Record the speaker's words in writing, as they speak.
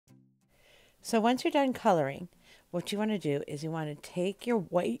So once you're done coloring, what you want to do is you want to take your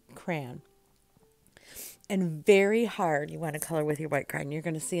white crayon and very hard you want to color with your white crayon. You're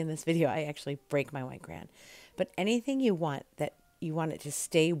going to see in this video I actually break my white crayon. But anything you want that you want it to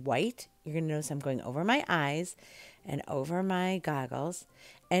stay white, you're going to notice I'm going over my eyes and over my goggles.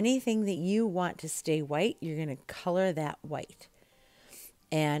 Anything that you want to stay white, you're going to color that white.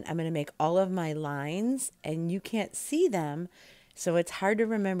 And I'm going to make all of my lines, and you can't see them, so it's hard to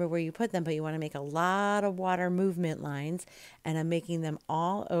remember where you put them, but you want to make a lot of water movement lines, and I'm making them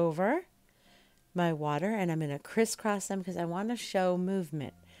all over my water, and I'm going to crisscross them because I want to show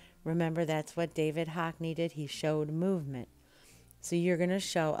movement. Remember, that's what David Hockney did. He showed movement. So you're going to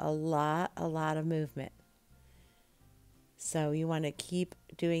show a lot of movement. So you want to keep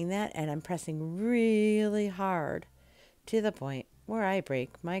doing that, and I'm pressing really hard to the point where I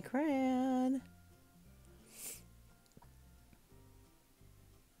break my crayon.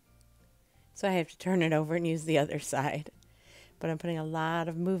 So I have to turn it over and use the other side. But I'm putting a lot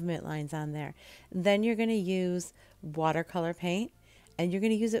of movement lines on there. Then you're going to use watercolor paint, and you're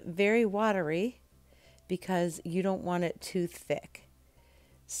going to use it very watery because you don't want it too thick.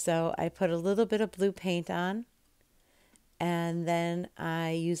 So I put a little bit of blue paint on, and then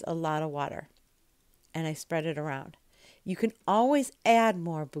I use a lot of water, and I spread it around. You can always add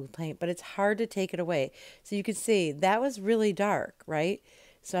more blue paint, but it's hard to take it away. So you can see that was really dark, right?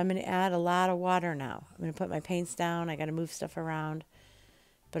 So I'm going to add a lot of water now. I'm going to put my paints down. I got to move stuff around.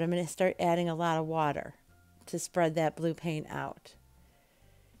 But I'm going to start adding a lot of water to spread that blue paint out.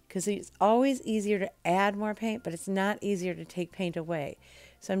 Because it's always easier to add more paint, but it's not easier to take paint away.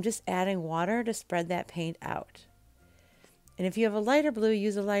 So I'm just adding water to spread that paint out. And if you have a lighter blue,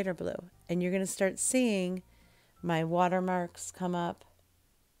 use a lighter blue. And you're going to start seeing my watermarks come up.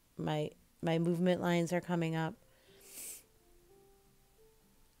 My movement lines are coming up.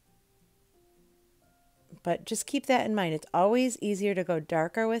 But just keep that in mind. It's always easier to go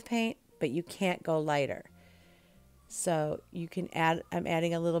darker with paint, but you can't go lighter. So you can add, I'm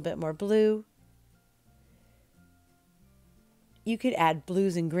adding a little bit more blue. You could add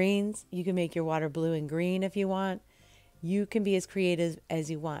blues and greens. You can make your water blue and green if you want. You can be as creative as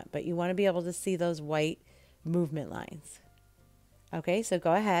you want, but you want to be able to see those white movement lines. Okay, so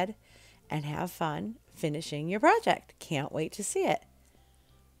go ahead and have fun finishing your project. Can't wait to see it.